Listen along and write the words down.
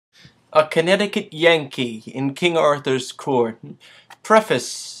A Connecticut Yankee in King Arthur's Court.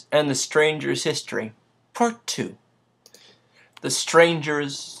 Preface and the Stranger's History. Part 2. The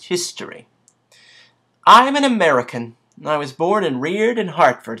Stranger's History. I'm an American. I was born and reared in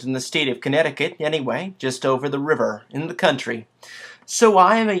Hartford, in the state of Connecticut, anyway, just over the river, in the country. So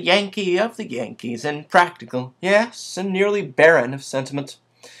I am a Yankee of the Yankees, and practical, yes, and nearly barren of sentiment,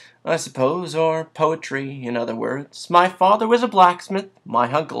 I suppose, or poetry, in other words. My father was a blacksmith,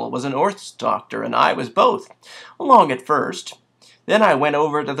 my uncle was an horse doctor, and I was both, along at first. Then I went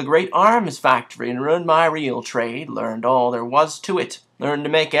over to the great arms factory and learned my real trade, learned all there was to it, learned to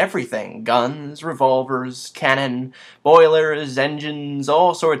make everything, guns, revolvers, cannon, boilers, engines,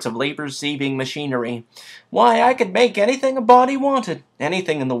 all sorts of labor-saving machinery. Why, I could make anything a body wanted,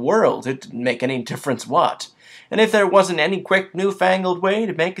 anything in the world, it didn't make any difference what. And if there wasn't any quick, newfangled way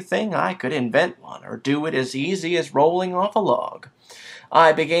to make a thing, I could invent one, or do it as easy as rolling off a log.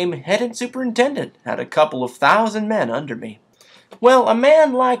 I became head superintendent, had a couple of thousand men under me. Well, a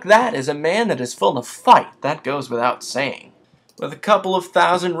man like that is a man that is full of fight, that goes without saying. With a couple of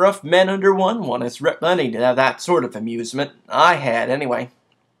thousand rough men under one is ready to have that sort of amusement. I had, anyway.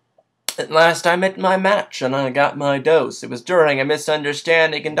 At last I met my match, and I got my dose. It was during a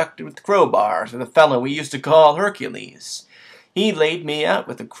misunderstanding conducted with crowbars with a fellow we used to call Hercules. He laid me out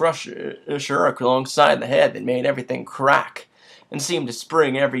with a crusher alongside the head that made everything crack, and seemed to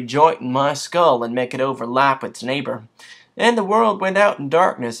spring every joint in my skull and make it overlap its neighbor. And the world went out in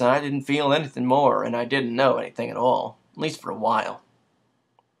darkness, and I didn't feel anything more, and I didn't know anything at all, at least for a while.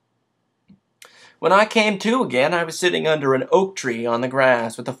 When I came to again, I was sitting under an oak tree on the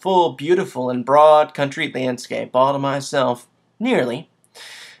grass, with a full, beautiful, and broad country landscape all to myself. Nearly.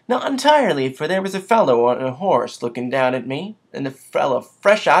 Not entirely, for there was a fellow on a horse looking down at me, and the fellow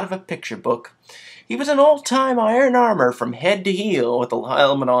fresh out of a picture book. He was in old-time iron armor from head to heel, with a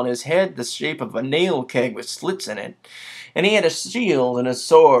helmet on his head the shape of a nail keg with slits in it. And he had a shield and a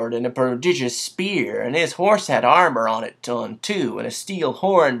sword and a prodigious spear, and his horse had armor on it too, and a steel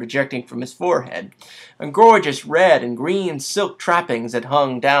horn projecting from his forehead, and gorgeous red and green silk trappings that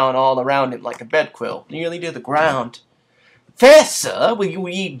hung down all around him like a bedquilt, nearly to the ground. "Fair sir, will you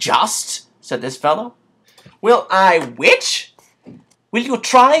ye just?" said this fellow. "Will I which? Will you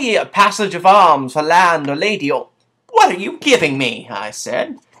try ye a passage of arms for land or lady, or—" "What are you giving me?" I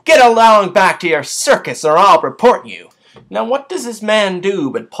said. "Get along back to your circus, or I'll report you." Now what does this man do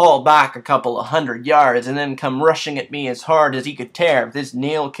but pull back a couple of 100 yards and then come rushing at me as hard as he could tear, with his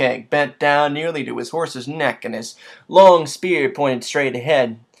nail keg bent down nearly to his horse's neck and his long spear pointed straight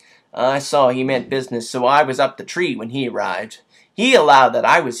ahead. I saw he meant business, so I was up the tree when he arrived. He allowed that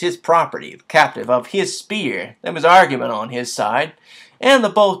I was his property, the captive of his spear. There was argument on his side, and the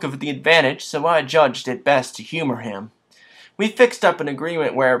bulk of the advantage, so I judged it best to humor him. We fixed up an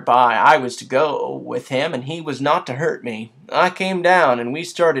agreement whereby I was to go with him and he was not to hurt me. I came down and we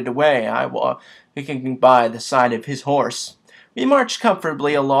started away, walking by the side of his horse. We marched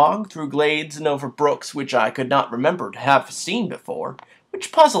comfortably along through glades and over brooks which I could not remember to have seen before,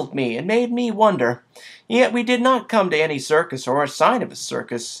 which puzzled me and made me wonder. Yet we did not come to any circus or a sign of a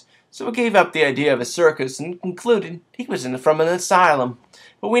circus, so I gave up the idea of a circus and concluded he was from an asylum.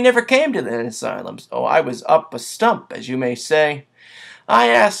 But we never came to the asylum, so I was up a stump, as you may say. I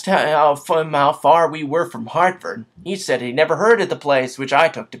asked how far we were from Hartford. He said he never heard of the place, which I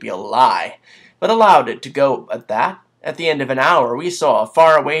took to be a lie, but allowed it to go at that. At the end of an hour, we saw a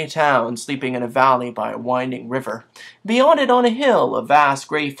faraway town sleeping in a valley by a winding river. Beyond it on a hill, a vast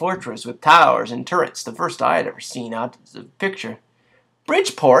gray fortress with towers and turrets, the first I had ever seen out of the picture.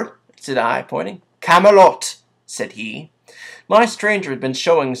 "Bridgeport," said I, pointing. "Camelot," said he. My stranger had been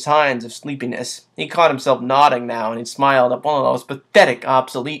showing signs of sleepiness. He caught himself nodding now, and he smiled up one of those pathetic,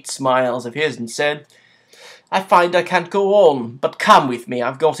 obsolete smiles of his, and said, "I find I can't go on, but come with me.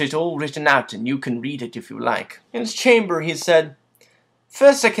 I've got it all written out, and you can read it if you like." In his chamber, he said,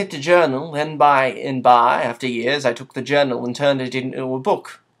 "First I kept a journal, then by and by, after years, I took the journal and turned it into a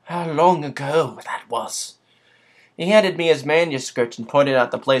book. How long ago that was!" He handed me his manuscript and pointed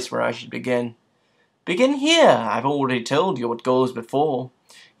out the place where I should begin. "Begin here. I've already told you what goes before."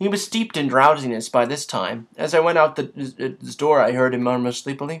 He was steeped in drowsiness by this time. As I went out his door, I heard him murmur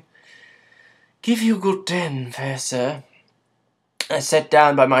sleepily, "Give you good den, fair sir." I sat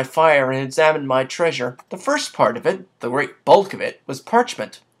down by my fire and examined my treasure. The first part of it, the great bulk of it, was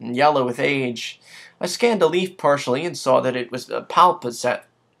parchment, and yellow with age. I scanned a leaf partially and saw that it was a palimpsest.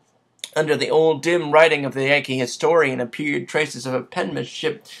 Under the old dim writing of the Yankee historian appeared traces of a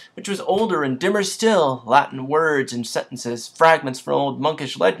penmanship which was older and dimmer still, Latin words and sentences, fragments from old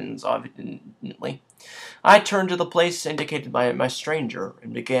monkish legends, evidently. I turned to the place indicated by my stranger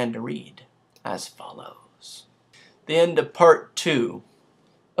and began to read as follows. The end of Part 2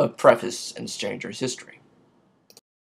 of Preface and Stranger's History.